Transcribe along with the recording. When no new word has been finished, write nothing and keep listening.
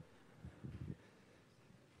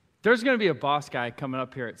There's going to be a boss guy coming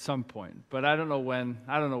up here at some point, but I don't know when,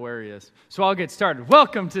 I don't know where he is. So I'll get started.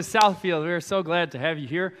 Welcome to Southfield. We are so glad to have you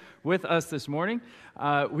here with us this morning.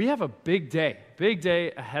 We have a big day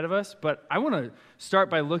ahead of us, but I want to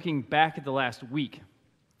start by looking back at the last week.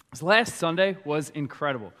 This last Sunday was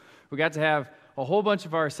incredible. We got to have a whole bunch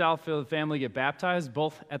of our Southfield family get baptized,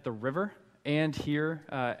 both at the river and here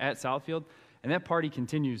at Southfield, and that party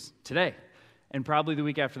continues today. And probably the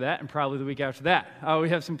week after that, and probably the week after that. We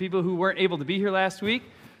have some people who weren't able to be here last week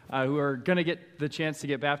who are going to get the chance to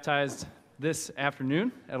get baptized this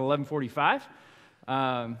afternoon at 11:45.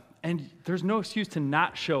 And there's no excuse to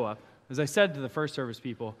not show up. As I said to the first service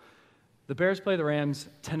people, the Bears play the Rams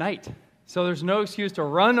tonight. So there's no excuse to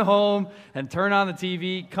run home and turn on the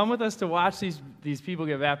TV. Come with us to watch these people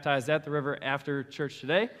get baptized at the river after church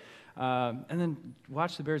today. And then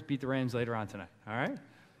watch the Bears beat the Rams later on tonight. All right?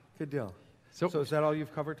 Good deal. So is that all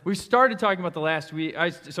you've covered? We started talking about the last week. I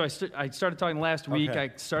started talking last week. Okay.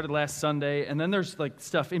 I started last Sunday, and then there's like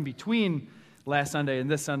stuff in between last Sunday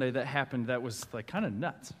and this Sunday that happened that was like kind of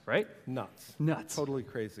nuts, right? Nuts. Totally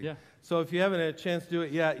crazy. Yeah. So if you haven't had a chance to do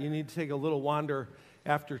it yet, you need to take a little wander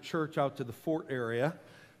after church out to the fort area,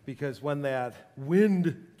 because when that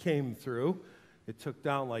wind came through, it took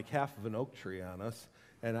down like half of an oak tree on us,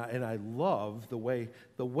 and I love the way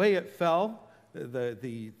it fell.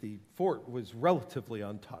 The fort was relatively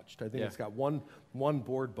untouched. I think It's got one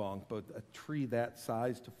board bunk, but a tree that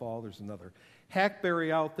size to fall. There's another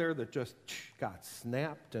hackberry out there that just got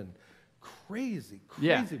snapped, and crazy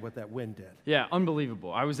what that wind did. Yeah,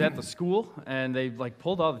 unbelievable. I was at the school, and they like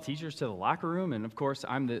pulled all the teachers to the locker room, and of course,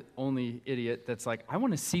 I'm the only idiot that's like, I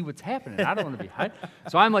want to see what's happening. I don't want to be hiding.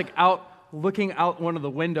 So I'm like looking out one of the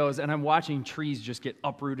windows, and I'm watching trees just get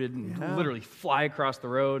uprooted and literally fly across the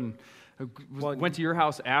road. And went to your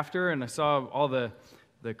house after, and I saw all the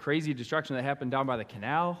crazy destruction that happened down by the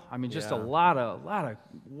canal. I mean, just a lot of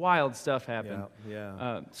wild stuff happened.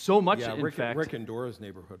 So much, in fact. Rick and Dora's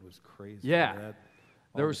neighborhood was crazy. Yeah.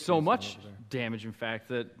 There was so much damage, in fact,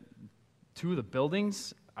 that two of the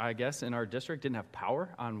buildings, I guess, in our district didn't have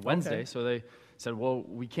power on Wednesday. So they said, well,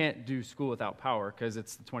 we can't do school without power because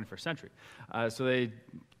it's the 21st century. So they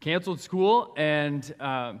canceled school, and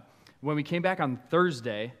when we came back on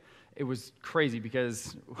Thursday, it was crazy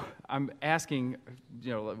because I'm asking,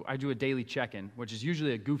 I do a daily check-in, which is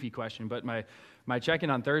usually a goofy question, but my check-in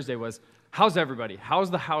on Thursday was, how's everybody? How's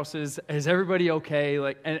the houses? Is everybody okay?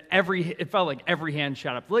 And it felt like every hand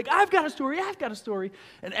shot up. Like, I've got a story.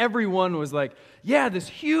 And everyone was like, yeah, this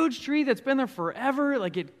huge tree that's been there forever,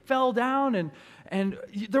 like it fell down, and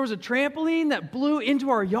there was a trampoline that blew into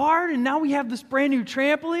our yard, and now we have this brand new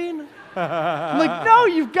trampoline. I'm like, no,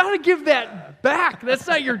 you've got to give that back. That's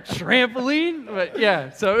not your trampoline. But yeah,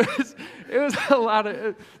 so it was a lot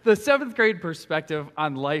of, the seventh grade perspective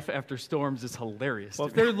on life after storms is hilarious. Well,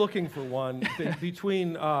 if they're looking for one,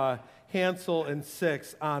 between Hansel and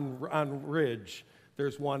Six on Ridge,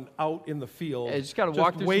 there's one out in the field. Yeah, you just got to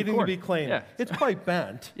walk through waiting some to be claimed. Yeah. It's quite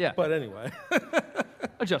bent. Yeah. But anyway.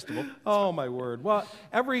 Adjustable. Oh, my word. Well,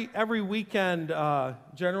 every weekend,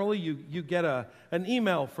 generally, you get an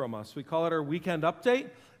email from us. We call it our weekend update.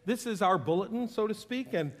 This is our bulletin, so to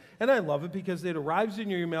speak, and I love it because it arrives in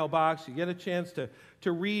your email box. You get a chance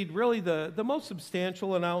to read really the most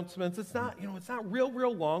substantial announcements. It's not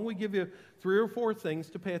real long. We give you 3 or 4 things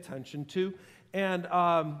to pay attention to, and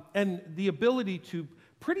the ability to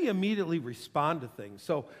pretty immediately respond to things.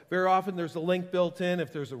 So very often there's a link built in.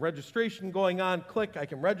 If there's a registration going on, click, I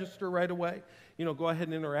can register right away. Go ahead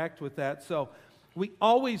and interact with that. So we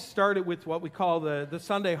always start it with what we call the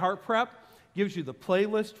Sunday Heart Prep. Gives you the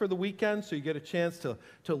playlist for the weekend, so you get a chance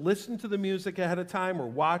to listen to the music ahead of time or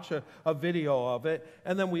watch a video of it.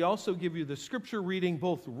 And then we also give you the scripture reading,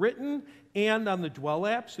 both written and on the Dwell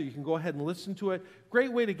app, so you can go ahead and listen to it.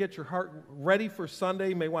 Great way to get your heart ready for Sunday.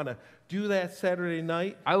 You may want to do that Saturday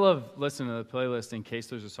night. I love listening to the playlist in case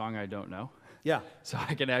there's a song I don't know. Yeah. So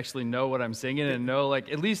I can actually know what I'm singing and know,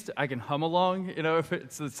 at least I can hum along, if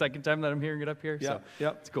it's the second time that I'm hearing it up here. Yeah.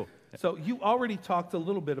 So it's cool. So you already talked a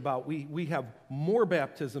little bit about we have more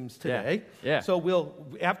baptisms today. Yeah. So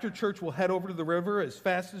after church we'll head over to the river as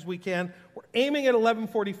fast as we can. We're aiming at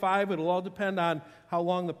 11:45. It'll all depend on how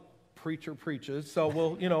long the preacher preaches.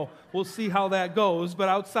 So we'll see how that goes. But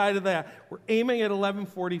outside of that, we're aiming at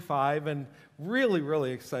 11:45, and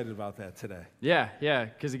really excited about that today. Yeah.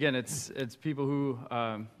 Because again, it's people who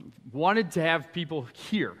wanted to have people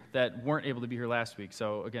here that weren't able to be here last week.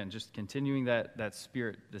 So again, just continuing that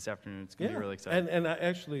spirit this afternoon. It's going to be really exciting. And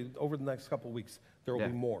actually, over the next couple of weeks, there will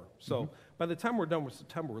be more. So by the time we're done with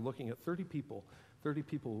September, we're looking at 30 people 30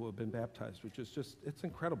 people who have been baptized, which is just, it's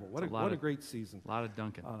incredible. What It's a great season. A lot of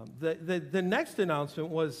Duncan. The next announcement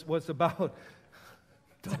was about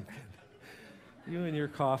Duncan. You and your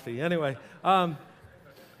coffee. Anyway,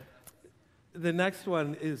 the next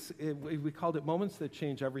one is, we called it Moments That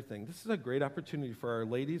Change Everything. This is a great opportunity for our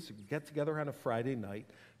ladies to get together on a Friday night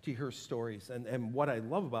to hear stories. And what I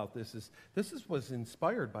love about this was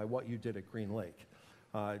inspired by what you did at Green Lake.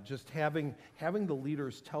 Just having the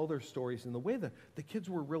leaders tell their stories in the way that the kids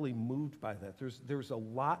were really moved by that. There's a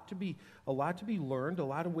lot to be learned, a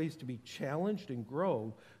lot of ways to be challenged and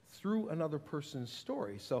grow through another person's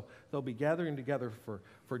story. So they'll be gathering together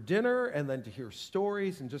for dinner and then to hear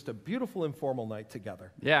stories and just a beautiful informal night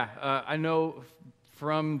together. Yeah, I know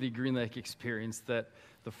from the Green Lake experience that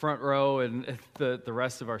the front row and the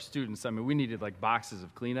rest of our students, I mean, we needed like boxes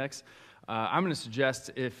of Kleenex. I'm going to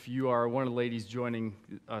suggest if you are one of the ladies joining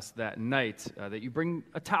us that night that you bring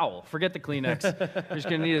a towel. Forget the Kleenex. You're just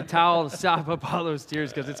going to need a towel to sop up all those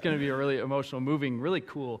tears because it's going to be a really emotional, moving, really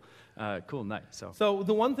cool night. So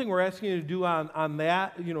the one thing we're asking you to do on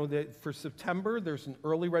that, for September, there's an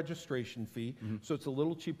early registration fee, so it's a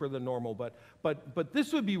little cheaper than normal. But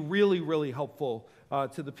this would be really, really helpful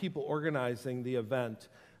to the people organizing the event.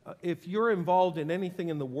 If you're involved in anything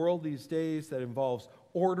in the world these days that involves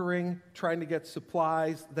ordering, trying to get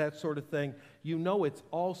supplies, that sort of thing, it's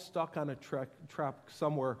all stuck on a truck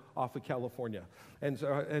somewhere off of California.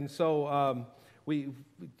 And so we,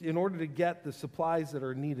 in order to get the supplies that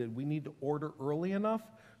are needed, we need to order early enough.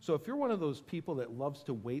 So if you're one of those people that loves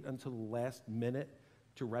to wait until the last minute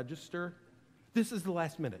to register, this is the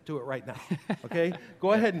last minute. Do it right now, okay?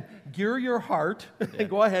 Go ahead and gear your heart and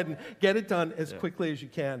go ahead and get it done as quickly as you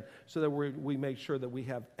can so that we make sure that we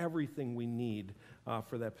have everything we need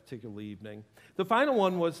for that particular evening. The final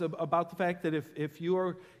one was about the fact that if you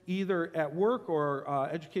are either at work or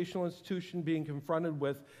educational institution being confronted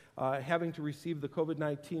with having to receive the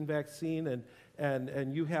COVID-19 vaccine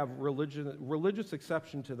and you have religious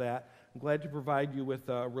exception to that, I'm glad to provide you with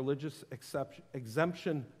a religious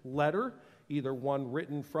exemption letter, either one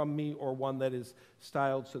written from me or one that is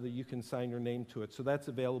styled so that you can sign your name to it. So that's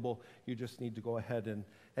available. You just need to go ahead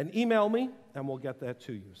and email me, and we'll get that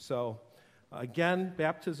to you. So again,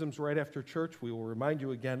 baptism's right after church. We will remind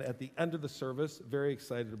you again at the end of the service. Very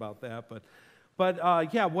excited about that. But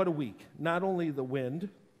yeah, what a week. Not only the wind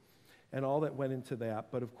and all that went into that,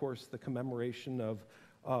 but of course the commemoration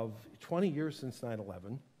of 20 years since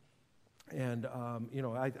 9/11. And,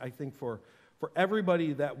 I think for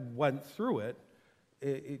everybody that went through it,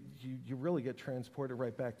 you really get transported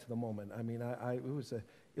right back to the moment. I mean, it was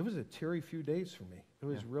a teary few days for me. It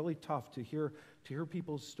was really tough to hear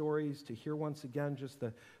people's stories, to hear once again just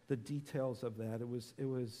the details of that. It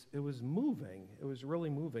was moving. It was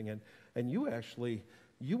really moving. And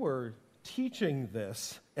you were teaching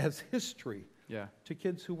this as history to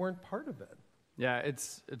kids who weren't part of it. Yeah,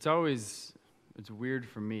 it's weird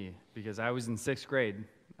for me because I was in 6th grade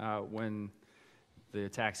when the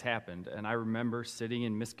attacks happened, and I remember sitting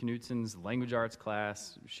in Miss Knutson's language arts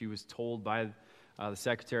class. She was told by the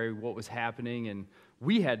secretary what was happening, and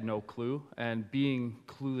we had no clue. And being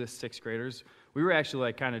clueless 6th graders, we were actually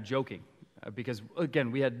like kind of joking because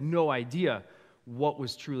again, we had no idea what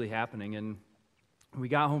was truly happening. And we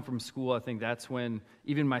got home from school. I think that's when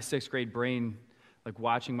even my 6th grade brain, like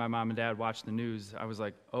watching my mom and dad watch the news, I was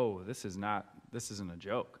like, oh, this isn't a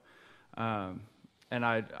joke. And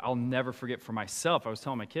I'll never forget for myself, I was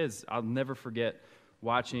telling my kids, I'll never forget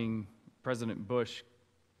watching President Bush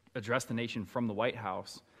address the nation from the White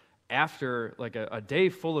House after like a day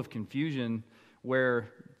full of confusion where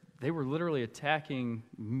they were literally attacking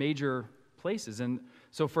major places. And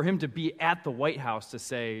so for him to be at the White House to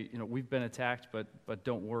say, we've been attacked, but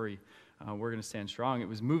don't worry, we're going to stand strong, it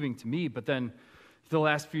was moving to me. But then the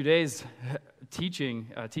last few days teaching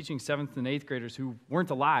 7th and 8th graders who weren't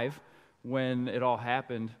alive when it all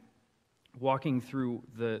happened, walking through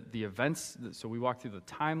the events. So we walked through the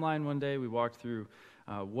timeline one day. We walked through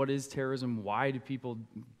what is terrorism, why do people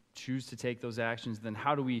choose to take those actions, then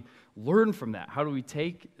how do we learn from that? How do we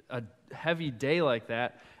take a heavy day like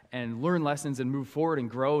that and learn lessons and move forward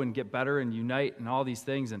and grow and get better and unite and all these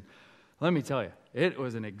things? And let me tell you, it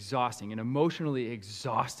was an emotionally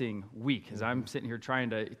exhausting week as I'm sitting here trying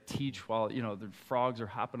to teach while, the frogs are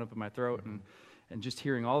hopping up in my throat and just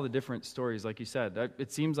hearing all the different stories, like you said.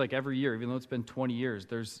 It seems like every year, even though it's been 20 years,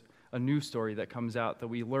 there's a new story that comes out that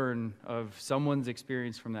we learn of someone's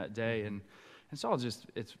experience from that day. And it's all just,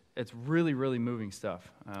 it's really, really moving stuff.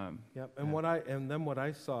 Yep. And then what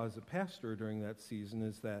I saw as a pastor during that season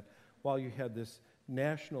is that while you had this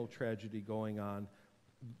national tragedy going on,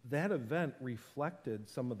 that event reflected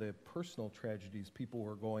some of the personal tragedies people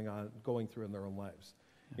were going through in their own lives.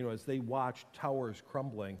 You know, as they watched towers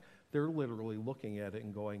crumbling, they're literally looking at it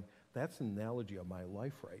and going, that's an analogy of my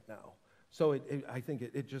life right now. So I think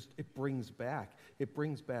it brings back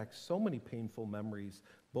so many painful memories,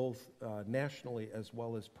 both nationally as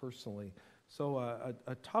well as personally. So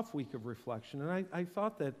a tough week of reflection, and I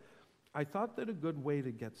thought that a good way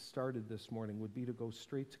to get started this morning would be to go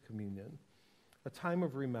straight to communion, a time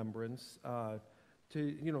of remembrance.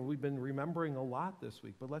 We've been remembering a lot this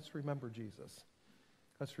week, but let's remember Jesus.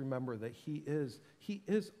 Let's remember that He is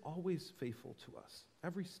always faithful to us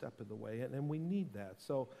every step of the way, and we need that.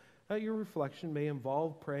 So your reflection may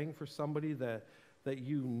involve praying for somebody that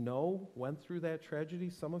you know went through that tragedy.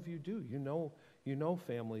 Some of you do. You know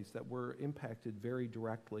families that were impacted very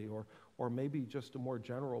directly, or maybe just a more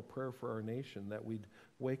general prayer for our nation, that we'd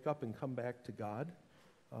wake up and come back to God,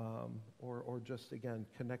 or just, again,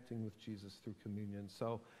 connecting with Jesus through communion.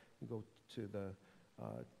 So you go to the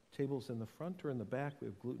tables in the front or in the back. We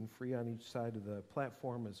have gluten-free on each side of the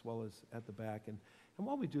platform as well as at the back. And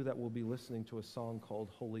while we do that, we'll be listening to a song called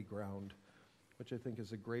Holy Ground, which I think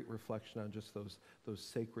is a great reflection on just those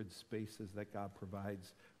sacred spaces that God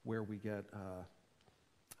provides, where we get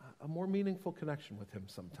a more meaningful connection with Him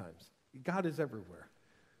sometimes. God is everywhere,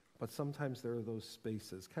 but sometimes there are those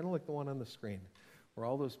spaces, kind of like the one on the screen, where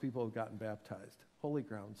all those people have gotten baptized. Holy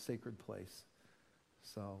ground, sacred place.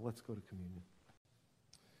 So let's go to communion.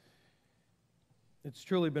 It's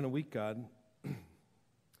truly been a week, God,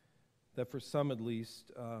 that for some at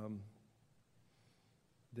least,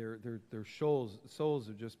 their souls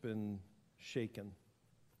have just been shaken.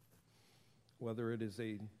 Whether it is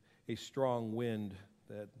a strong wind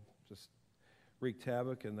that just wreaked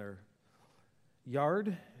havoc in their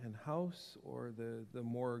yard and house, or the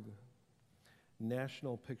more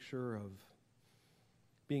national picture of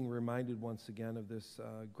being reminded once again of this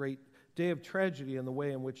great day of tragedy and the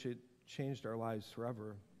way in which it changed our lives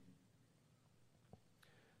forever.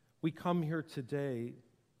 We come here today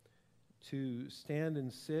to stand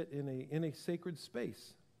and sit in a sacred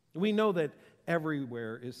space. We know that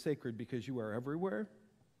everywhere is sacred because you are everywhere,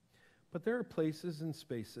 but there are places and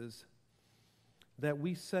spaces that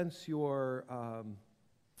we sense your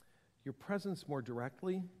presence more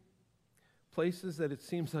directly, places that it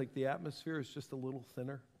seems like the atmosphere is just a little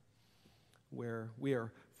thinner, where we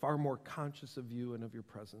are far more conscious of you and of your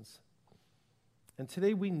presence. And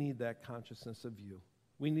today we need that consciousness of you.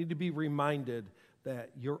 We need to be reminded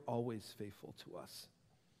that you're always faithful to us.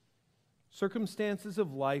 Circumstances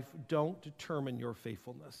of life don't determine your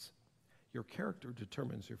faithfulness. Your character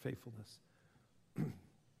determines your faithfulness.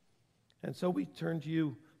 And so we turn to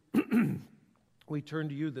you. We turn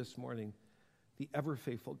to you this morning, the ever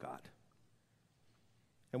faithful God.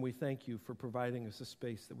 And we thank you for providing us a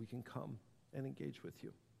space that we can come and engage with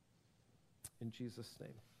you. In Jesus'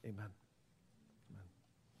 name, amen. Amen.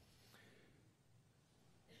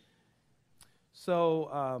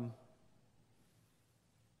 So,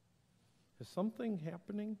 is something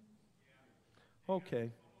happening?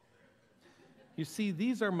 Okay. You see,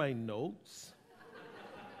 these are my notes.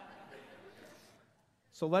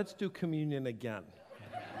 So let's do communion again.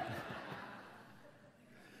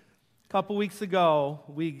 A couple weeks ago,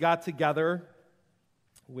 we got together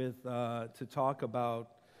to talk about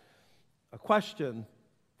a question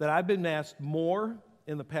that I've been asked more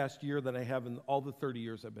in the past year than I have in all the 30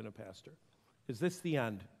 years I've been a pastor. Is this the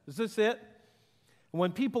end? Is this it? And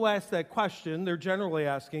when people ask that question, they're generally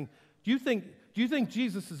asking, do you think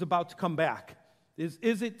Jesus is about to come back?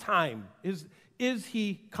 Is it time? Is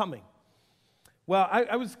he coming? Well,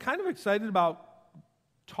 I was kind of excited about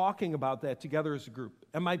talking about that together as a group.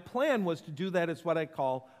 And my plan was to do that as what I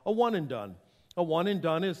call a one and done. A one and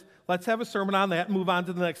done is, let's have a sermon on that and move on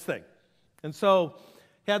to the next thing. And so,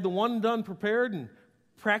 had the one and done prepared and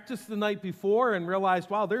practiced the night before and realized,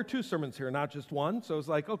 wow, there are two sermons here, not just one. So I was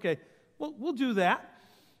like, okay, we'll do that.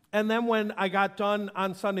 And then when I got done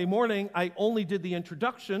on Sunday morning, I only did the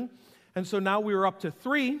introduction. And so now we were up to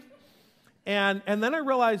 3. And then I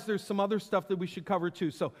realized there's some other stuff that we should cover too.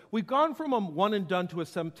 So we've gone from a one and done to a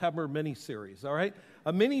September mini-series, all right?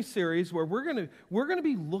 A mini-series where we're gonna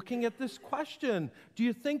be looking at this question. Do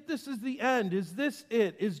you think this is the end? Is this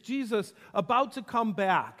it? Is Jesus about to come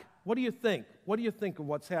back? What do you think? What do you think of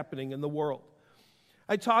what's happening in the world?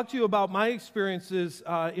 I talked to you about my experiences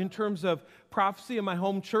in terms of prophecy in my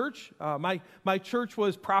home church. My church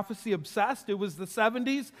was prophecy obsessed. It was the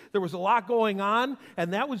 70s. There was a lot going on,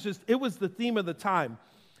 and it was the theme of the time.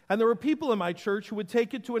 And there were people in my church who would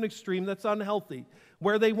take it to an extreme that's unhealthy,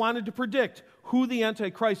 where they wanted to predict who the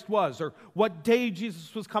Antichrist was or what day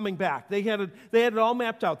Jesus was coming back. They had it all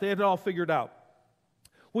mapped out. They had it all figured out,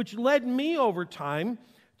 which led me over time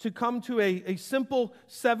to come to a simple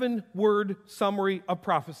 7-word summary of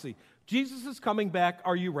prophecy. Jesus is coming back.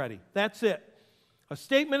 Are you ready? That's it. A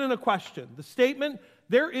statement and a question. The statement,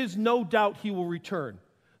 there is no doubt he will return.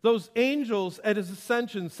 Those angels at his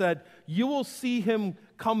ascension said, you will see him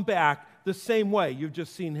come back the same way you've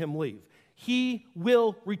just seen him leave. He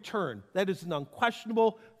will return. That is an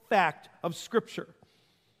unquestionable fact of Scripture.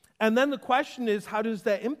 And then the question is, how does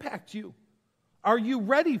that impact you? Are you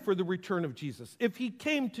ready for the return of Jesus? If he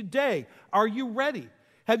came today, are you ready?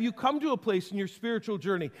 Have you come to a place in your spiritual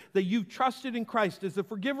journey that you've trusted in Christ as the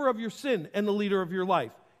forgiver of your sin and the leader of your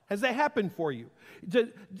life? Has that happened for you?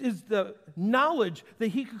 Is the knowledge that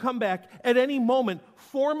he could come back at any moment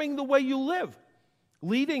forming the way you live,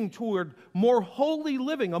 leading toward more holy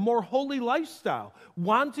living, a more holy lifestyle,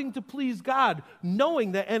 wanting to please God,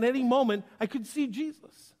 knowing that at any moment I could see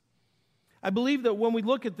Jesus? I believe that when we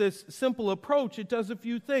look at this simple approach, it does a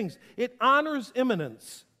few things. It honors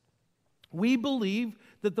imminence. We believe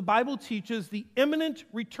that the Bible teaches the imminent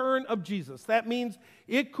return of Jesus. That means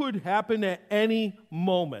it could happen at any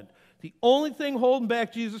moment. The only thing holding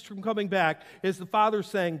back Jesus from coming back is the Father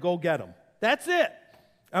saying, go get him. That's it.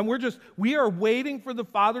 And we are waiting for the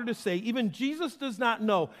Father to say, even Jesus does not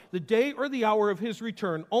know the day or the hour of his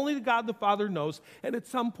return. Only the God the Father knows. And at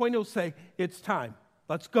some point he'll say, it's time.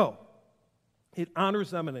 Let's go. It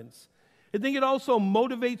honors eminence. I think it also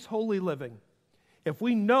motivates holy living. If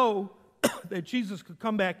we know that Jesus could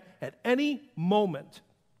come back at any moment,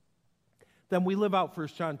 then we live out 1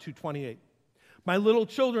 John 2:28. My little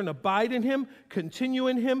children, abide in him, continue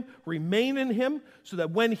in him, remain in him, so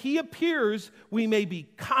that when he appears, we may be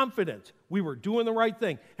confident we were doing the right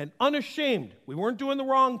thing and unashamed. We weren't doing the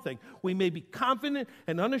wrong thing. We may be confident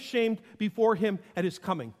and unashamed before him at his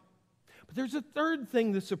coming. But there's a third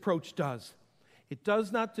thing this approach does. It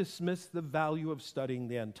does not dismiss the value of studying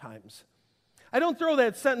the end times. I don't throw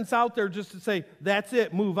that sentence out there just to say, that's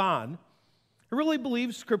it, move on. I really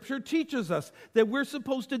believe Scripture teaches us that we're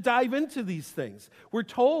supposed to dive into these things. We're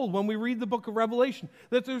told when we read the book of Revelation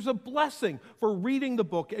that there's a blessing for reading the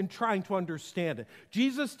book and trying to understand it.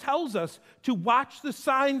 Jesus tells us to watch the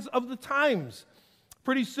signs of the times.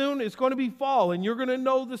 Pretty soon it's going to be fall, and you're going to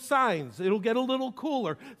know the signs. It'll get a little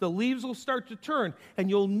cooler. The leaves will start to turn, and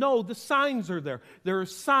you'll know the signs are there. There are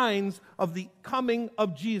signs of the coming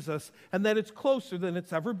of Jesus, and that it's closer than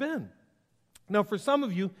it's ever been. Now, for some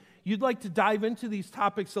of you, you'd like to dive into these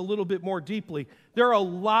topics a little bit more deeply. There are a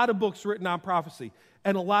lot of books written on prophecy,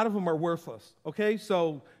 and a lot of them are worthless, okay?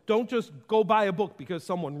 So don't just go buy a book because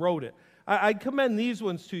someone wrote it. I commend these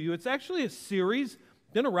ones to you. It's actually a series,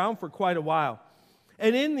 been around for quite a while.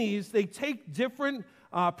 And in these, they take different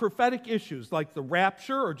prophetic issues like the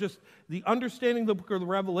rapture or just the understanding the book of the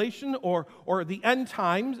Revelation or the end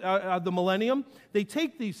times, the millennium. They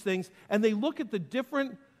take these things and they look at the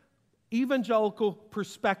different evangelical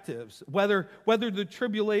perspectives, whether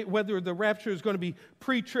the rapture is going to be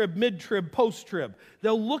pre-trib, mid-trib, post-trib.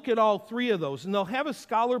 They'll look at all three of those, and they'll have a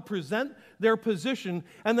scholar present their position,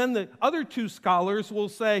 and then the other two scholars will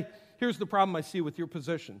say, here's the problem I see with your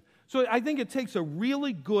position. So I think it takes a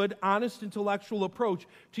really good, honest, intellectual approach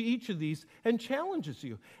to each of these and challenges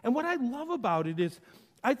you. And what I love about it is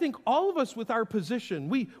I think all of us with our position,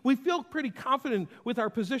 we feel pretty confident with our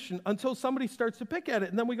position until somebody starts to pick at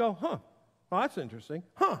it, and then we go, well, that's interesting.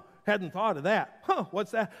 Hadn't thought of that.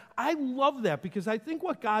 What's that? I love that because I think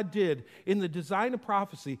what God did in the design of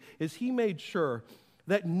prophecy is he made sure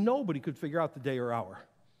that nobody could figure out the day or hour.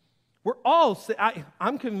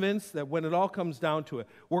 I'm convinced that when it all comes down to it,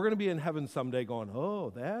 we're going to be in heaven someday going,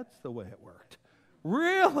 oh, that's the way it worked.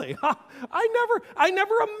 Really? I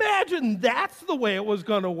never imagined that's the way it was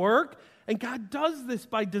going to work. And God does this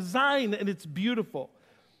by design, and it's beautiful.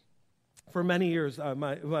 For many years,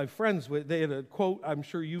 my friends, they had a quote, I'm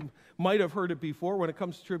sure you might have heard it before, when it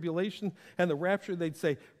comes to tribulation and the rapture, they'd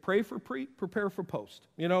say, pray for pre, prepare for post.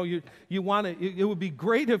 You know, you want it would be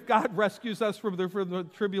great if God rescues us from the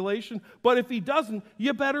tribulation, but if he doesn't,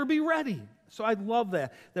 you better be ready. So I love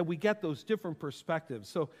that we get those different perspectives.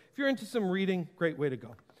 So if you're into some reading, great way to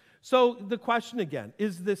go. So the question again,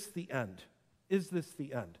 is this the end? Is this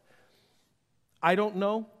the end? I don't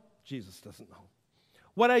know. Jesus doesn't know.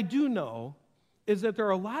 What I do know is that there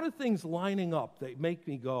are a lot of things lining up that make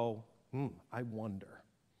me go, I wonder.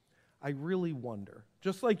 I really wonder.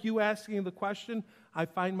 Just like you asking the question, I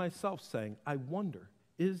find myself saying, I wonder,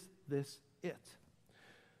 is this it?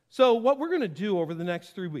 So what we're going to do over the next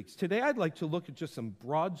 3 weeks, today I'd like to look at just some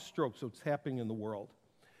broad strokes of what's happening in the world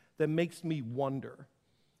that makes me wonder,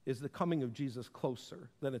 is the coming of Jesus closer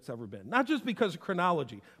than it's ever been? Not just because of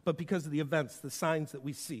chronology, but because of the events, the signs that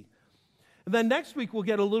we see. And then next week we'll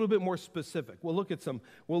get a little bit more specific. We'll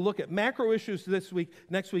look at macro issues this week,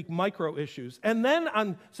 next week micro issues. And then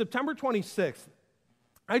on September 26th,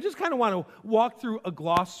 I just kind of want to walk through a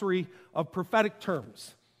glossary of prophetic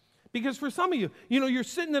terms. Because for some of you, you're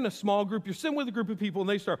sitting in a small group, you're sitting with a group of people, and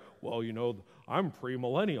they start, well, I'm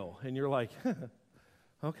premillennial. And you're like,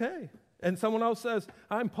 okay. And someone else says,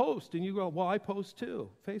 I'm post. And you go, well, I post too,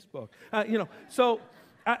 Facebook. So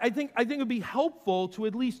I think it would be helpful to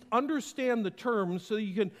at least understand the terms so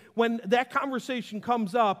you can, when that conversation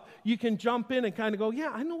comes up, you can jump in and kind of go,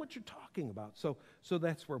 yeah, I know what you're talking about. So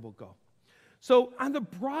that's where we'll go. So on the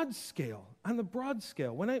broad scale,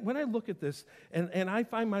 when I look at this and I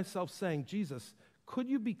find myself saying, Jesus, could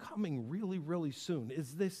you be coming really, really soon?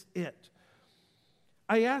 Is this it?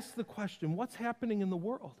 I ask the question, what's happening in the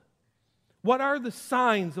world? What are the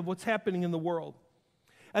signs of what's happening in the world?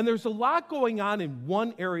 And there's a lot going on in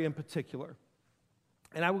one area in particular.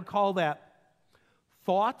 And I would call that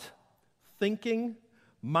thought, thinking,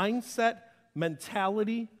 mindset,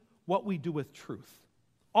 mentality, what we do with truth.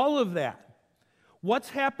 All of that.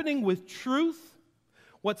 What's happening with truth,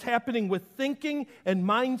 what's happening with thinking and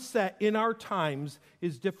mindset in our times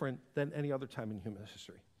is different than any other time in human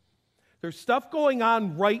history. There's stuff going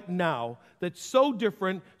on right now that's so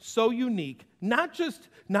different, so unique, not just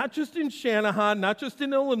in Shanahan, not just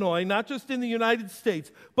in Illinois, not just in the United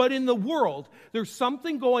States, but in the world. There's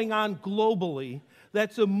something going on globally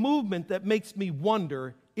that's a movement that makes me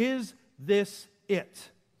wonder, is this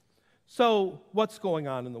it? So what's going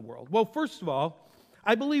on in the world? Well, first of all,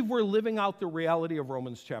 I believe we're living out the reality of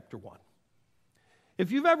Romans chapter 1.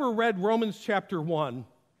 If you've ever read Romans chapter 1,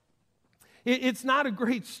 it's not a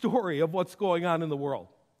great story of what's going on in the world.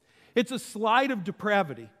 It's a slide of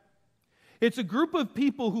depravity. It's a group of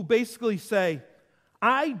people who basically say,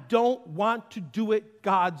 I don't want to do it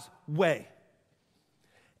God's way.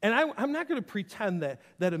 And I'm not going to pretend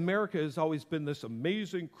that America has always been this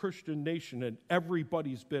amazing Christian nation and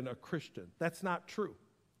everybody's been a Christian. That's not true.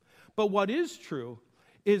 But what is true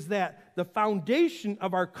is that the foundation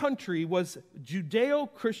of our country was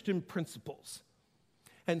Judeo-Christian principles.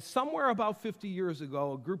 And somewhere about 50 years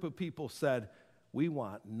ago, a group of people said, we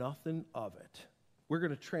want nothing of it. We're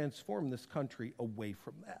going to transform this country away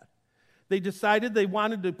from that. They decided they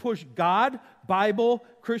wanted to push God, Bible,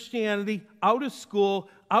 Christianity out of school,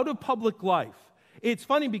 out of public life. It's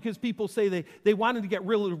funny because people say they wanted to get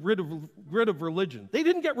rid of religion. They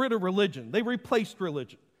didn't get rid of religion. They replaced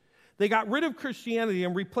religion. They got rid of Christianity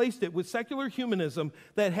and replaced it with secular humanism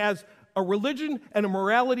that has a religion and a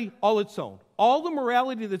morality all its own. All the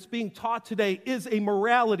morality that's being taught today is a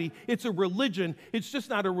morality. It's a religion. It's just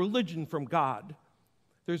not a religion from God.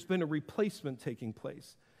 There's been a replacement taking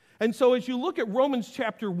place. And so as you look at Romans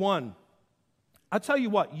chapter 1, I'll tell you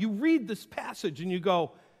what, you read this passage and you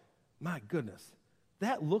go, my goodness,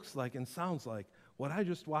 that looks like and sounds like what I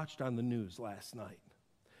just watched on the news last night.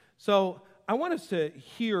 So I want us to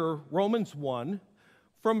hear Romans 1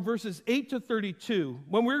 from verses 8 to 32.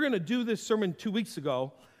 When we were going to do this sermon 2 weeks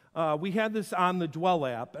ago, we had this on the Dwell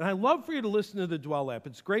app, and I love for you to listen to the Dwell app.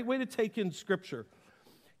 It's a great way to take in Scripture.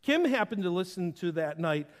 Kim happened to listen to that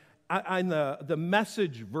night on the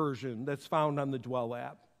message version that's found on the Dwell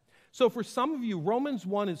app. So for some of you, Romans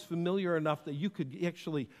 1 is familiar enough that you could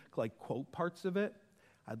actually quote parts of it.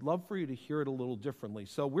 I'd love for you to hear it a little differently.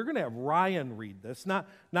 So we're going to have Ryan read this, not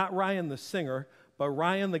Ryan the singer, but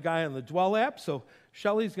Ryan the guy on the Dwell app. So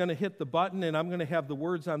Shelly's going to hit the button, and I'm going to have the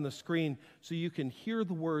words on the screen so you can hear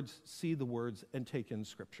the words, see the words, and take in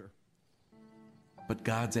Scripture. But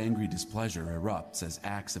God's angry displeasure erupts as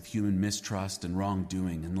acts of human mistrust and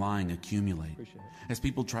wrongdoing and lying accumulate, as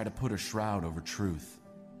people try to put a shroud over truth.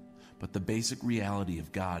 But the basic reality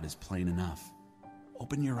of God is plain enough.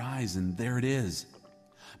 Open your eyes, and there it is.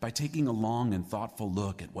 By taking a long and thoughtful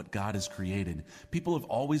look at what God has created, people have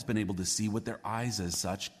always been able to see what their eyes as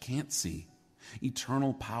such can't see.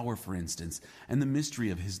 Eternal power, for instance, and the mystery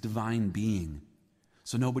of his divine being.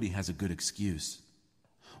 So nobody has a good excuse.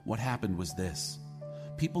 What happened was this.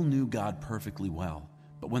 People knew God perfectly well,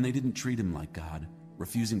 but when they didn't treat him like God,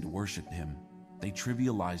 refusing to worship him, they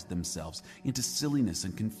trivialized themselves into silliness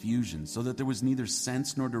and confusion so that there was neither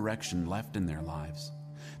sense nor direction left in their lives.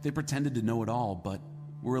 They pretended to know it all, but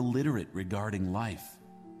were illiterate regarding life.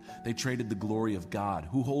 They traded the glory of God,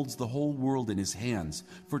 who holds the whole world in his hands,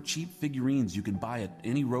 for cheap figurines you can buy at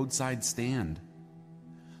any roadside stand.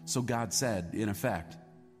 So God said, in effect,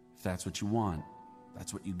 if that's what you want,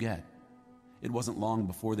 That's what you get. It wasn't long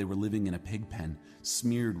before they were living in a pig pen,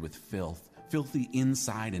 smeared with filth, filthy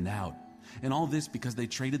inside and out. And all this because they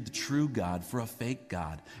traded the true God for a fake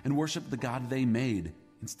God and worshiped the God they made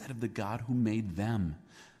instead of the God who made them.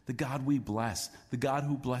 The God we bless, the God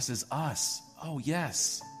who blesses us. Oh,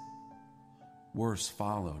 yes. Worse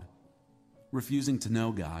followed. Refusing to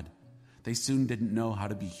know God, they soon didn't know how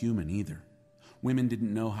to be human either. Women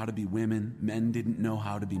didn't know how to be women. Men didn't know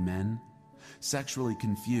how to be men. Sexually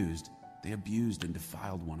confused, they abused and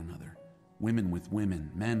defiled one another. Women with women,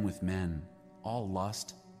 men with men. All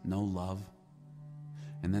lust, no love.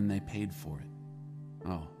 And then they paid for it.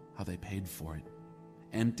 Oh, how they paid for it.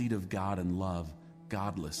 Emptied of God and love,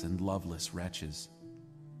 godless and loveless wretches.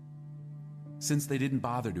 Since they didn't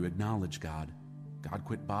bother to acknowledge God, God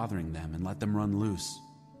quit bothering them and let them run loose.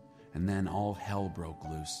 And then all hell broke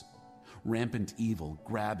loose. Rampant evil,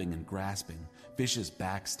 grabbing and grasping, vicious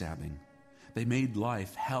backstabbing. They made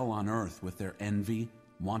life hell on earth with their envy,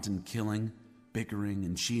 wanton killing, bickering,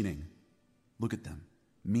 and cheating. Look at them.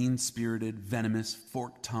 Mean-spirited, venomous,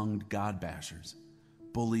 fork-tongued God-bashers.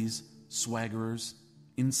 Bullies, swaggerers,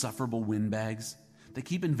 insufferable windbags. They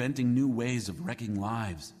keep inventing new ways of wrecking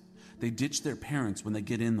lives. They ditch their parents when they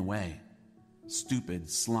get in the way. Stupid,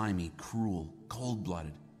 slimy, cruel,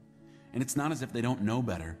 cold-blooded. And it's not as if they don't know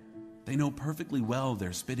better. They know perfectly well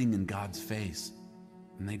they're spitting in God's face.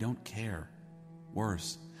 And they don't care.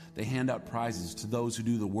 Worse, they hand out prizes to those who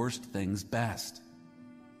do the worst things best.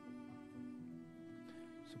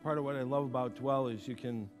 So part of what I love about Dwell is you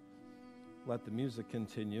can let the music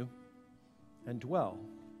continue and dwell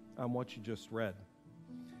on what you just read.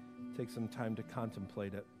 Take some time to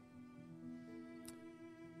contemplate it.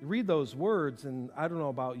 You read those words, and I don't know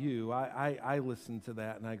about you, I listen to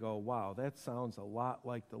that and I go, wow, that sounds a lot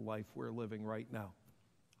like the life we're living right now.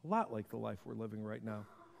 A lot like the life we're living right now.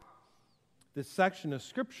 This section of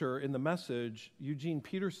Scripture in the Message, Eugene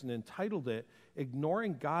Peterson entitled it,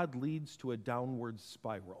 Ignoring God Leads to a Downward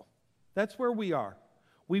Spiral. That's where we are.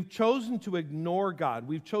 We've chosen to ignore God.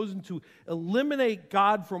 We've chosen to eliminate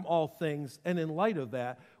God from all things, and in light of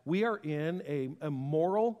that, we are in a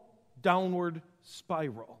moral downward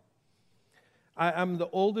spiral. I'm the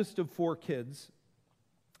oldest of 4 kids,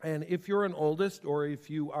 and if you're an oldest or if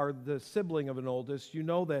you are the sibling of an oldest, you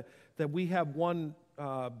know that we have one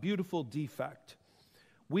beautiful defect.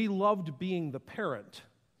 We loved being the parent.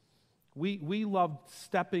 We loved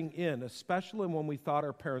stepping in, especially when we thought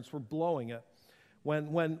our parents were blowing it.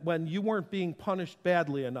 When you weren't being punished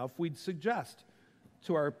badly enough, we'd suggest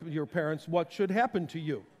to your parents what should happen to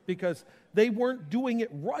you because they weren't doing it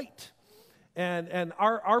right. And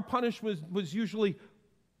our punishment was usually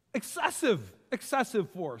excessive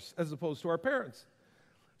force as opposed to our parents.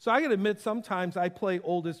 So I got to admit, sometimes I play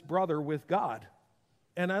oldest brother with God.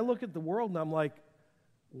 And I look at the world and I'm like,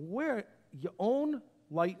 where you own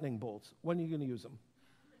lightning bolts, when are you going to use them?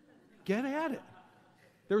 Get at it.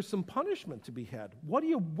 There's some punishment to be had. What are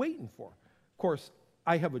you waiting for? Of course,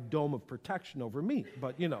 I have a dome of protection over me,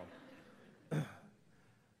 but you know.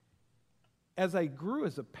 As I grew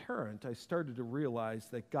as a parent, I started to realize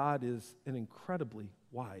that God is an incredibly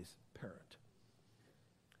wise parent.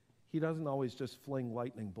 He doesn't always just fling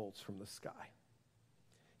lightning bolts from the sky.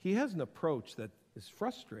 He has an approach that is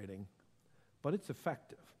frustrating, but it's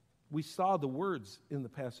effective. We saw the words in the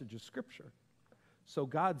passage of Scripture. So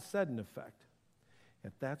God said, in effect,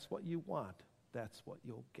 if that's what you want, that's what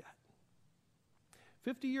you'll get.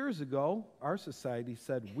 50 years ago, our society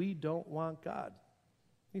said, we don't want God.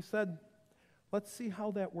 He said, let's see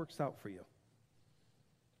how that works out for you.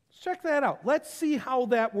 Let's check that out. Let's see how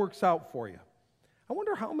that works out for you. I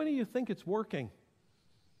wonder how many of you think it's working.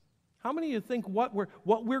 How many of you think what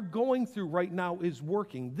we're going through right now is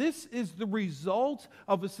working? This is the result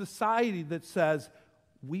of a society that says,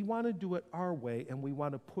 we want to do it our way and we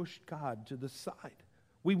want to push God to the side.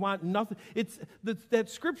 We want nothing. It's that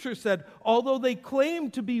Scripture said, although they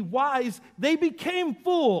claimed to be wise, they became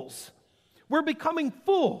fools. We're becoming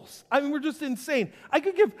fools. I mean, we're just insane. I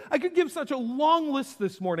could give such a long list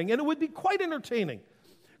this morning, and it would be quite entertaining.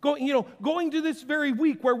 Going to this very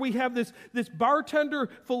week where we have this bartender,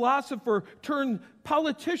 philosopher turned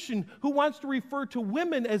politician who wants to refer to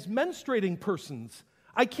women as menstruating persons.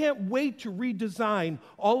 I can't wait to redesign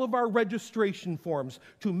all of our registration forms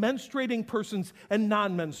to menstruating persons and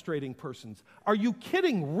non-menstruating persons. Are you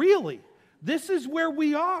kidding? Really? This is where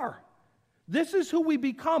we are. This is who we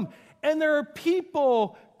become. And there are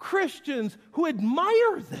people, Christians, who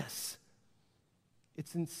admire this.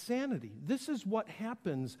 It's insanity. This is what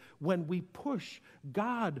happens when we push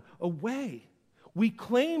God away. We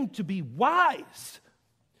claim to be wise,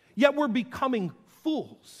 yet we're becoming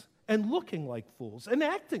fools. and looking like fools and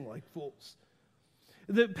acting like fools.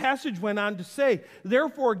 The passage went on to say,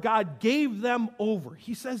 therefore God gave them over.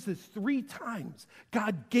 He says this 3 times.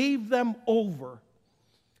 God gave them over.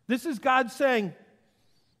 This is God saying,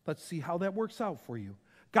 let's see how that works out for you.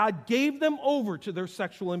 God gave them over to their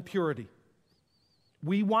sexual impurity.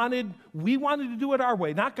 We wanted to do it our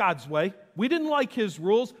way, not God's way. We didn't like his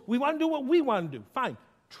rules. We wanted to do what we wanted to do. Fine,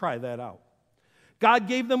 try that out. God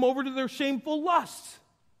gave them over to their shameful lusts.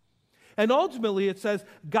 And ultimately, it says,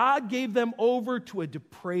 God gave them over to a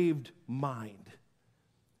depraved mind.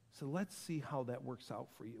 So let's see how that works out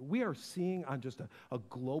for you. We are seeing on just a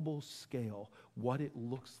global scale what it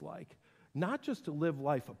looks like, not just to live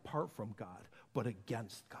life apart from God, but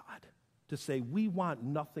against God. To say, we want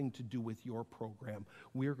nothing to do with your program.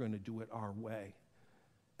 We're going to do it our way.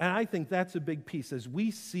 And I think that's a big piece as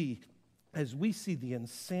we see the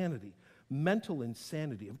insanity, mental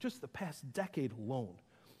insanity of just the past decade alone,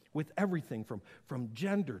 with everything from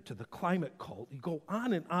gender to the climate cult. You go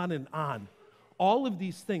on and on and on. All of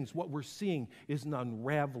these things, what we're seeing is an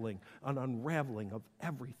unraveling of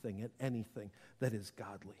everything and anything that is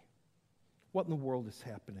godly. What in the world is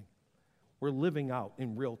happening? We're living out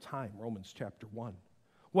in real time, Romans chapter 1.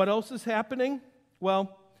 What else is happening?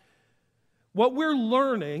 Well, what we're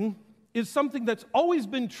learning is something that's always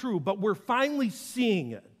been true, but we're finally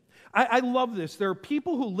seeing it. I love this. There are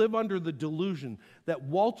people who live under the delusion that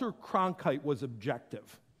Walter Cronkite was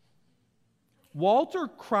objective. Walter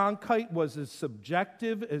Cronkite was as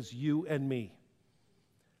subjective as you and me.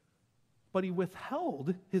 But he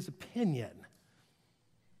withheld his opinion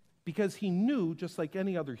because he knew, just like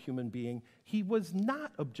any other human being, he was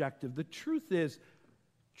not objective. The truth is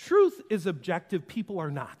objective, people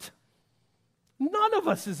are not. None of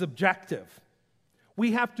us is objective.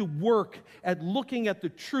 We have to work at looking at the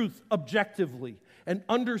truth objectively and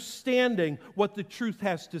understanding what the truth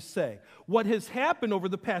has to say. What has happened over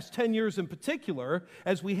the past 10 years in particular,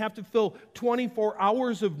 as we have to fill 24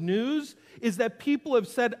 hours of news, is that people have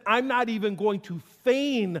said, I'm not even going to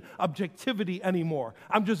feign objectivity anymore.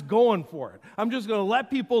 I'm just going for it. I'm just going to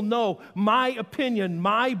let people know my opinion,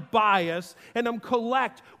 my bias, and I'm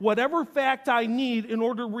collect whatever fact I need in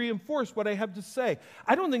order to reinforce what I have to say.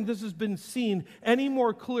 I don't think this has been seen any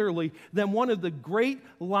more clearly than one of the great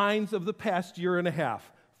lines of the past year and a half.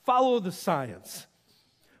 Follow the science.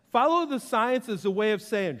 Follow the science is a way of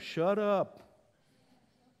saying, shut up.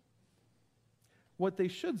 What they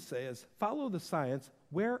should say is, follow the science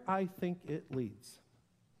where I think it leads.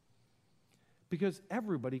 Because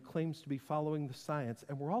everybody claims to be following the science,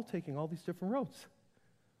 and we're all taking all these different roads.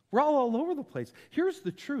 We're all over the place. Here's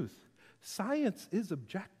the truth. Science is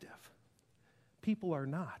objective. People are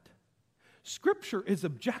not. Scripture is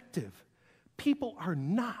objective. People are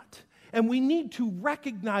not. And we need to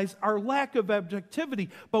recognize our lack of objectivity,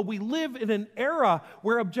 but we live in an era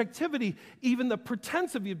where objectivity, even the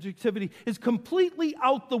pretense of objectivity, is completely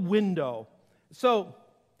out the window. So,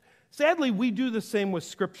 sadly, we do the same with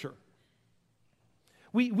Scripture.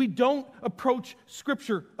 We don't approach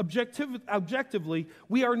Scripture objectively.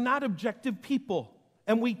 We are not objective people.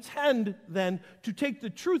 And we tend then to take the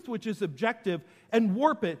truth which is objective and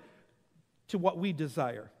warp it to what we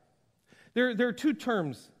desire. There are 2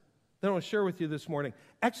 terms that I want to share with you this morning: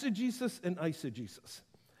 exegesis and eisegesis.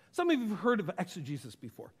 Some of you have heard of exegesis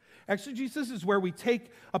before. Exegesis is where we take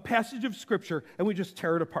a passage of Scripture and we just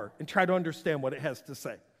tear it apart and try to understand what it has to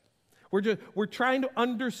say. We're trying to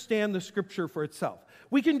understand the Scripture for itself.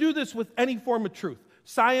 We can do this with any form of truth.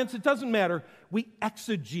 Science, it doesn't matter. We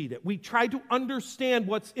exegete it. We try to understand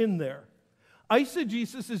what's in there.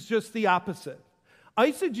 Eisegesis is just the opposite.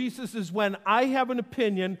 Eisegesis is when I have an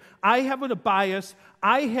opinion, I have a bias,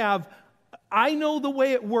 I know the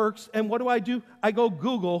way it works, and what do? I go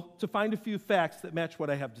Google to find a few facts that match what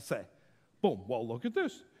I have to say. Boom, well, look at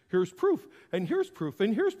this. Here's proof, and here's proof,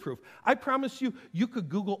 and here's proof. I promise you, you could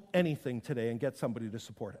Google anything today and get somebody to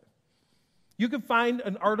support it. You could find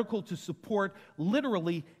an article to support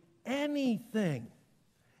literally anything.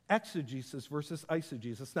 Exegesis versus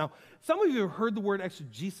eisegesis. Now, some of you have heard the word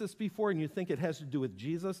exegesis before and you think it has to do with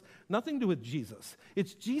Jesus. Nothing to do with Jesus.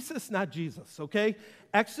 It's Jesus, not Jesus, okay?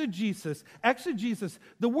 Exegesis. Exegesis.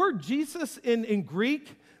 The word Jesus in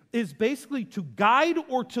Greek is basically to guide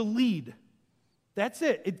or to lead. That's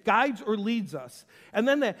it. It guides or leads us. And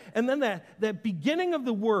then that beginning of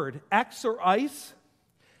the word, ex or eis,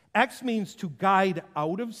 ex means to guide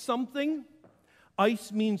out of something.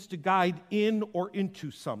 Eis means to guide in or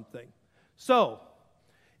into something. So,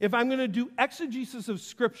 if I'm going to do exegesis of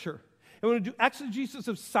Scripture, I'm going to do exegesis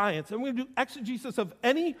of science, I'm going to do exegesis of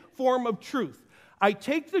any form of truth, I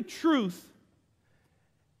take the truth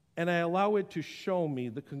and I allow it to show me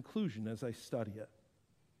the conclusion as I study it.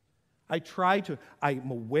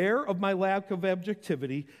 I'm aware of my lack of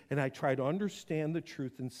objectivity, and I try to understand the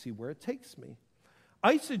truth and see where it takes me.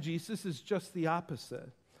 Eisegesis is just the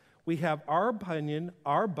opposite. We have our opinion,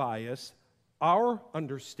 our bias, our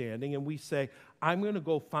understanding, and we say, I'm going to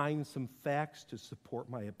go find some facts to support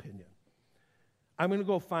my opinion. I'm going to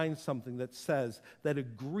go find something that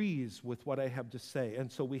agrees with what I have to say.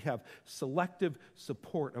 And so we have selective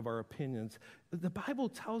support of our opinions. The Bible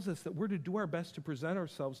tells us that we're to do our best to present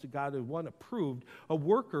ourselves to God as one approved, a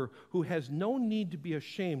worker who has no need to be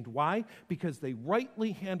ashamed. Why? Because they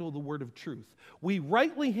rightly handle the word of truth. We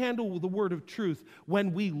rightly handle the word of truth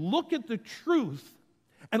when we look at the truth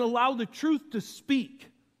and allow the truth to speak,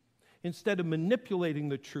 instead of manipulating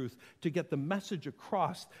the truth to get the message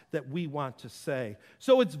across that we want to say.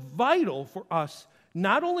 So it's vital for us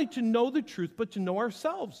not only to know the truth, but to know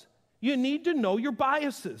ourselves. You need to know your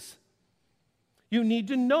biases. You need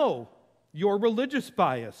to know your religious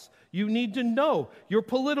bias. You need to know your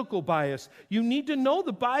political bias. You need to know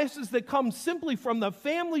the biases that come simply from the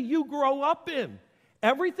family you grow up in.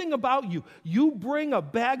 Everything about you, you bring a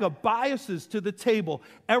bag of biases to the table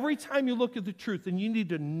every time you look at the truth, and you need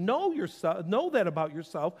to know that about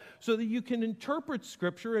yourself so that you can interpret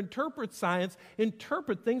Scripture, interpret science,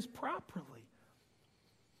 interpret things properly.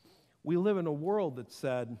 We live in a world that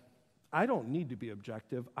said, I don't need to be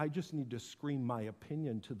objective, I just need to scream my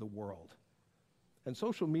opinion to the world. And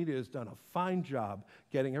social media has done a fine job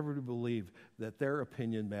getting everybody to believe that their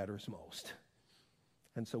opinion matters most.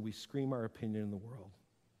 And so we scream our opinion in the world.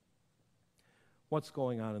 What's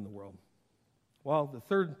going on in the world? Well, the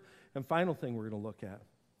third and final thing we're going to look at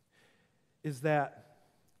is that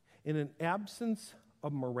in an absence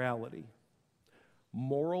of morality,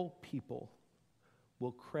 moral people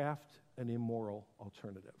will craft an immoral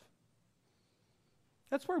alternative.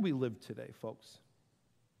 That's where we live today, folks.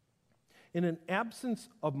 In an absence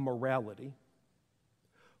of morality,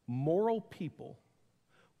 moral people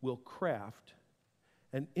will craft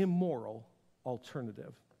an immoral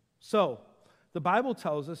alternative. So, the Bible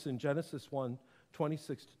tells us in Genesis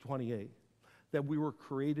 1:26-28, that we were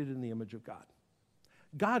created in the image of God.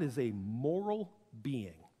 God is a moral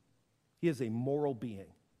being. He is a moral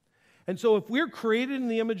being. And so if we're created in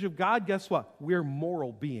the image of God, guess what? We're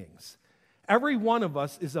moral beings. Every one of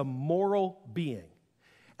us is a moral being.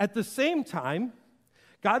 At the same time,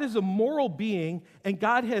 God is a moral being, and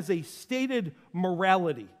God has a stated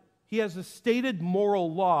morality. He has a stated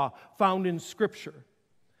moral law found in Scripture.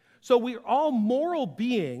 So we're all moral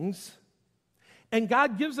beings, and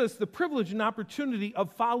God gives us the privilege and opportunity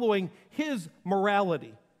of following His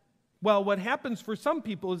morality. Well, what happens for some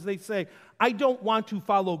people is they say, I don't want to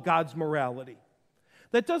follow God's morality.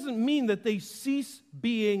 That doesn't mean that they cease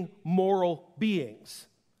being moral beings.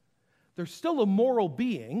 They're still a moral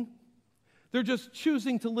being. They're just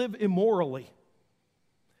choosing to live immorally.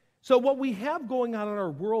 So what we have going on in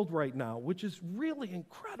our world right now, which is really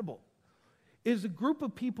incredible, is a group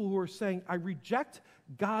of people who are saying, I reject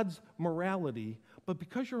God's morality, but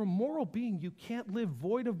because you're a moral being, you can't live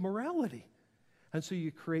void of morality. And so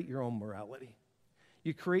you create your own morality.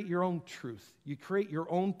 You create your own truth. You create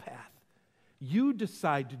your own path. You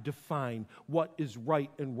decide to define what is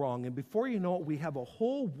right and wrong. And before you know it, we have a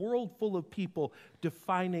whole world full of people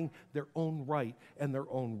defining their own right and their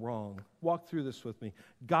own wrong. Walk through this with me.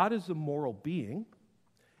 God is a moral being,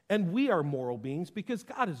 and we are moral beings because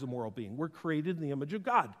God is a moral being. We're created in the image of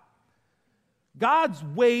God. God's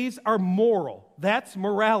ways are moral. That's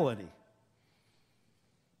morality.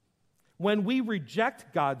 When we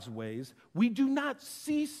reject God's ways, we do not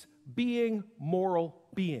cease being moral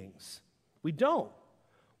beings. We don't.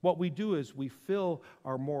 What we do is we fill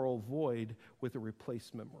our moral void with a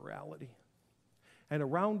replacement morality. And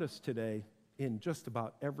around us today, in just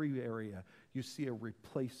about every area, you see a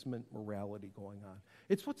replacement morality going on.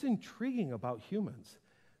 It's what's intriguing about humans.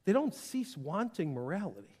 They don't cease wanting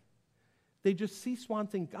morality. They just cease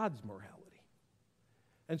wanting God's morality.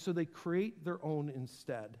 And so they create their own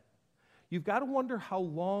instead. You've got to wonder how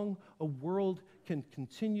long a world can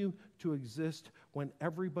continue to exist when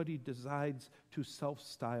everybody decides to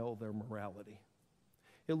self-style their morality.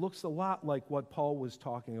 It looks a lot like what Paul was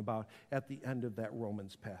talking about at the end of that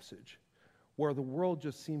Romans passage, where the world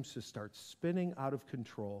just seems to start spinning out of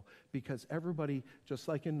control because everybody, just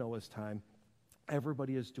like in Noah's time,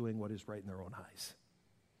 everybody is doing what is right in their own eyes.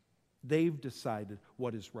 They've decided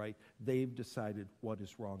what is right. They've decided what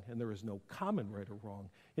is wrong. And there is no common right or wrong.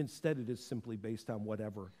 Instead, it is simply based on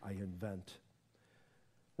whatever I invent.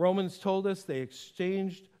 Romans told us they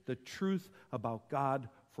exchanged the truth about God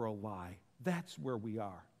for a lie. That's where we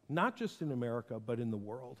are. Not just in America, but in the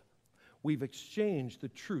world. We've exchanged the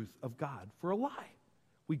truth of God for a lie.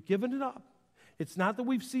 We've given it up. It's not that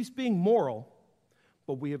we've ceased being moral,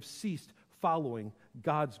 but we have ceased following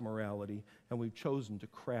God's morality, and we've chosen to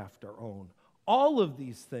craft our own. All of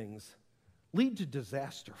these things lead to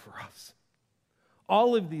disaster for us.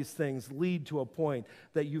 All of these things lead to a point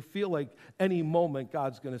that you feel like any moment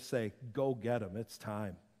God's going to say, go get him, it's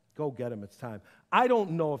time. Go get him, it's time. I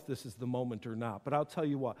don't know if this is the moment or not, but I'll tell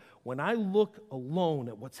you what, when I look alone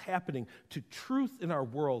at what's happening to truth in our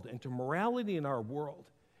world and to morality in our world,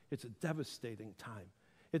 it's a devastating time.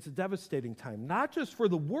 It's a devastating time, not just for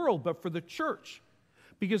the world, but for the church.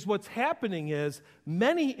 Because what's happening is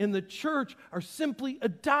many in the church are simply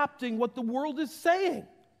adopting what the world is saying.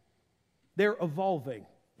 They're evolving,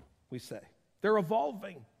 we say. They're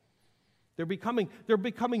evolving. They're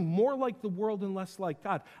becoming more like the world and less like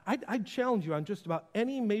God. I'd challenge you on just about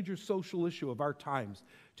any major social issue of our times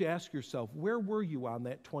to ask yourself, where were you on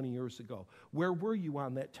that 20 years ago? Where were you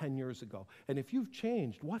on that 10 years ago? And if you've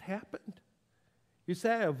changed, what happened? You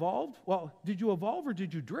say, I evolved? Well, did you evolve or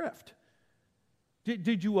did you drift?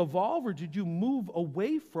 Did you evolve or did you move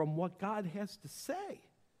away from what God has to say?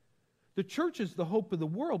 The church is the hope of the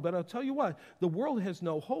world, but I'll tell you what, the world has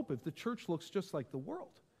no hope if the church looks just like the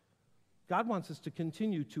world. God wants us to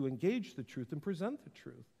continue to engage the truth and present the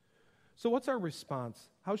truth. So what's our response?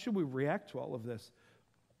 How should we react to all of this?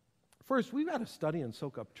 First, we've got to study and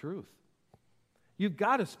soak up truth. You've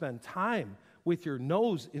got to spend time with your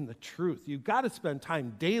nose in the truth. You've got to spend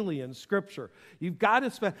time daily in Scripture.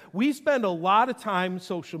 We spend a lot of time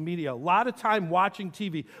social media, a lot of time watching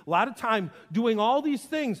TV, a lot of time doing all these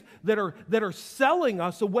things that are selling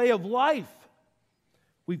us a way of life.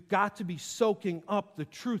 We've got to be soaking up the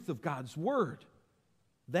truth of God's Word.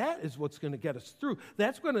 That is what's going to get us through.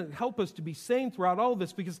 That's going to help us to be sane throughout all of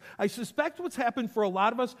this, because I suspect what's happened for a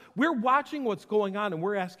lot of us, we're watching what's going on and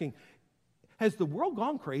we're asking, has the world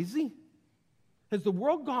gone crazy? Has the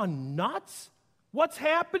world gone nuts? What's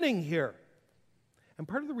happening here? And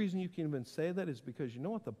part of the reason you can even say that is because you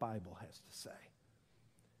know what the Bible has to say.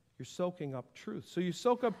 You're soaking up truth. So you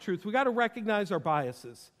soak up truth. We got to recognize our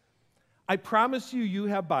biases. I promise you, you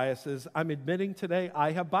have biases. I'm admitting today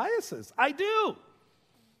I have biases. I do.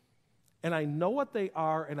 And I know what they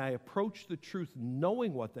are, and I approach the truth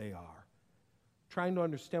knowing what they are, trying to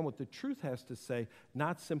understand what the truth has to say,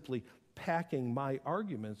 not simply packing my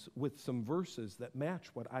arguments with some verses that match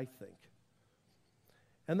what I think.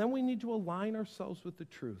 And then we need to align ourselves with the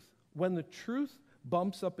truth. When the truth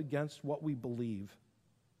bumps up against what we believe,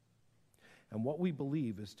 and what we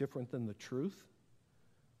believe is different than the truth,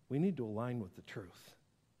 we need to align with the truth.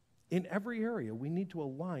 In every area, we need to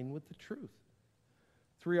align with the truth.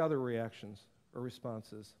 3 other reactions or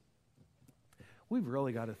responses. We've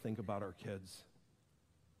really got to think about our kids.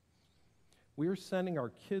 We are sending our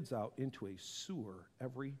kids out into a sewer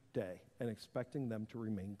every day and expecting them to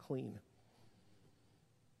remain clean.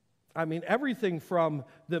 I mean, everything from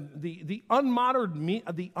the unmonitored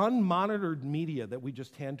media that we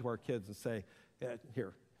just hand to our kids and say,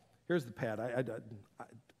 here's the pad. I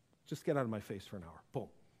just get out of my face for an hour. Boom.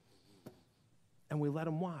 And we let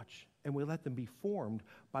them watch, and we let them be formed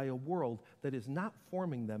by a world that is not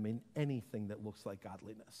forming them in anything that looks like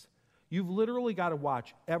godliness. You've literally got to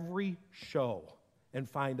watch every show and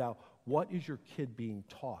find out, what is your kid being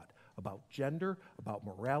taught about gender, about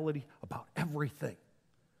morality, about everything.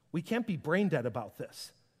 We can't be brain dead about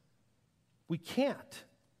this. We can't.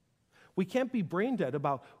 We can't be brain dead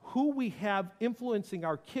about who we have influencing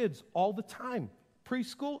our kids all the time.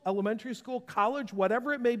 Preschool, elementary school, college,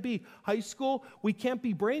 whatever it may be, high school. We can't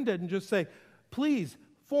be brain dead and just say, please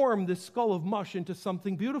form this skull of mush into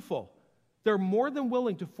something beautiful. They're more than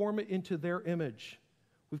willing to form it into their image.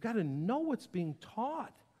 We've got to know what's being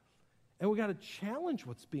taught, and we've got to challenge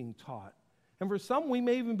what's being taught. And for some, we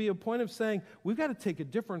may even be a point of saying, we've got to take a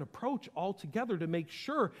different approach altogether to make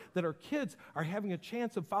sure that our kids are having a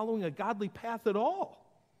chance of following a godly path at all.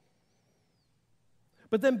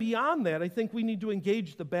 But then beyond that, I think we need to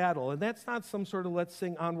engage the battle. And that's not some sort of let's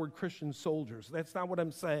sing onward Christian soldiers. That's not what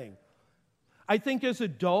I'm saying. I think as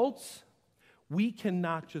adults, we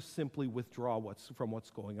cannot just simply withdraw from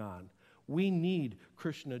what's going on. We need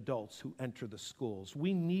Christian adults who enter the schools.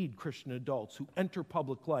 We need Christian adults who enter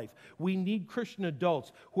public life. We need Christian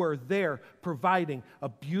adults who are there providing a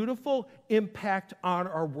beautiful impact on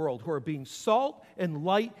our world, who are being salt and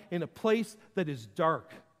light in a place that is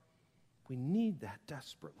dark. We need that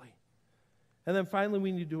desperately. And then finally,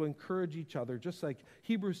 we need to encourage each other, just like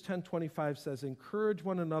Hebrews 10:25 says, encourage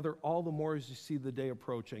one another all the more as you see the day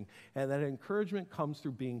approaching. And that encouragement comes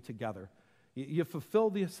through being together. You fulfill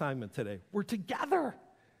the assignment today. We're together.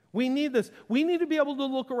 We need this. We need to be able to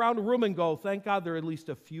look around a room and go, thank God there are at least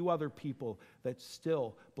a few other people that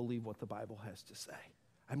still believe what the Bible has to say.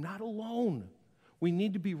 I'm not alone. We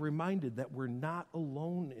need to be reminded that we're not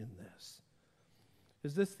alone in this.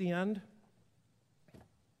 Is this the end?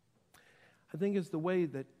 I think it's the way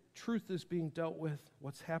that truth is being dealt with,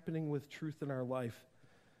 what's happening with truth in our life.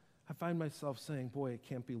 I find myself saying, boy, it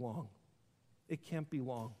can't be long. It can't be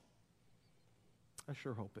long. I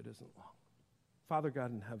sure hope it isn't long. Father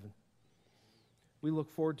God in heaven, we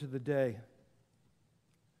look forward to the day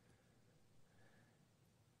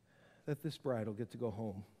that this bride will get to go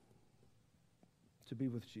home to be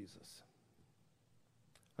with Jesus.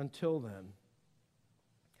 Until then,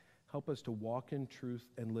 help us to walk in truth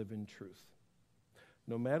and live in truth.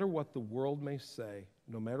 No matter what the world may say,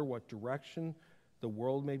 no matter what direction the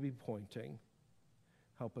world may be pointing,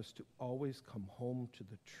 help us to always come home to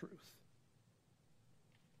the truth.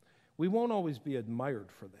 We won't always be admired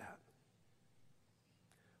for that.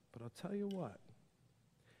 But I'll tell you what,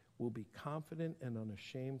 we'll be confident and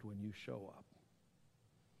unashamed when you show up.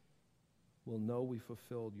 We'll know we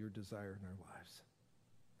fulfilled your desire in our lives.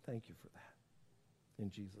 Thank you for that. In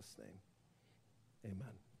Jesus' name,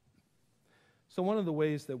 amen. So one of the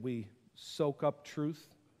ways that we soak up truth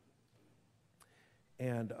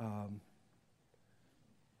and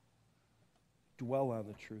dwell on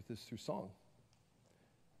the truth is through song.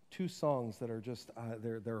 Two songs that are just,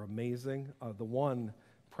 they're amazing. The one,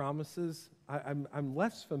 Promises, I'm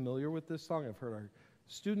less familiar with this song. I've heard our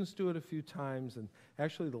students do it a few times, and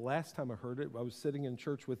actually the last time I heard it, I was sitting in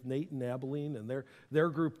church with Nate and Abilene, and their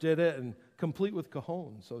group did it, and complete with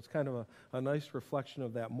cajon. So it's kind of a nice reflection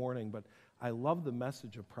of that morning, but I love the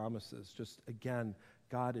message of Promises. Just, again,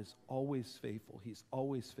 God is always faithful. He's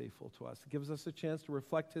always faithful to us. It gives us a chance to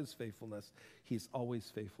reflect his faithfulness. He's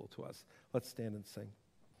always faithful to us. Let's stand and sing.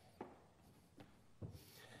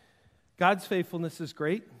 God's faithfulness is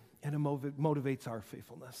great, and it motivates our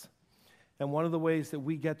faithfulness. And one of the ways that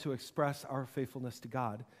we get to express our faithfulness to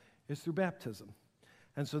God is through baptism.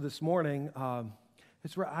 And so this morning,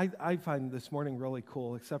 I find this morning really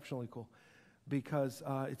cool, exceptionally cool, because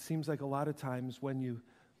it seems like a lot of times when you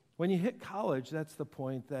hit college, that's the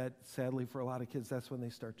point that, sadly for a lot of kids, that's when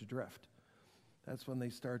they start to drift. That's when they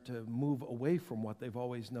start to move away from what they've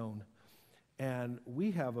always known. And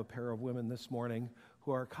we have a pair of women this morning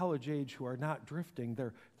who are college age, who are not drifting,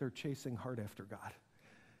 they're chasing hard after God.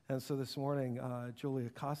 And so this morning, Julia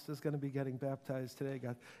Costa is going to be getting baptized today.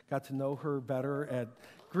 Got to know her better at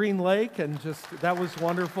Green Lake, and just, that was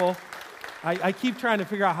wonderful. I keep trying to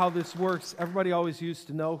figure out how this works. Everybody always used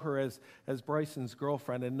to know her as Bryson's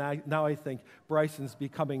girlfriend, and now I think Bryson's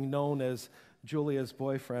becoming known as Julia's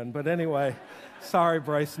boyfriend. But anyway, sorry,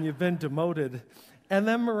 Bryson, you've been demoted. And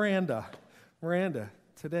then Miranda,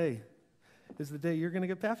 today is the day you're going to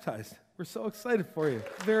get baptized. We're so excited for you.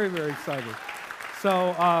 Very, very excited.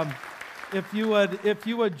 So if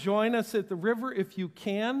you would join us at the river, if you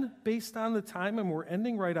can, based on the time, and we're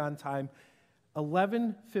ending right on time,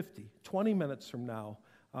 11:50, 20 minutes from now,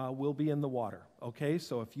 we'll be in the water, okay?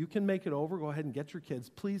 So if you can make it over, go ahead and get your kids.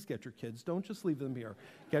 Please get your kids. Don't just leave them here.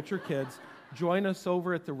 Get your kids. Join us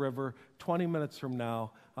over at the river 20 minutes from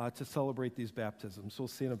now to celebrate these baptisms. We'll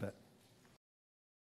see you in a bit.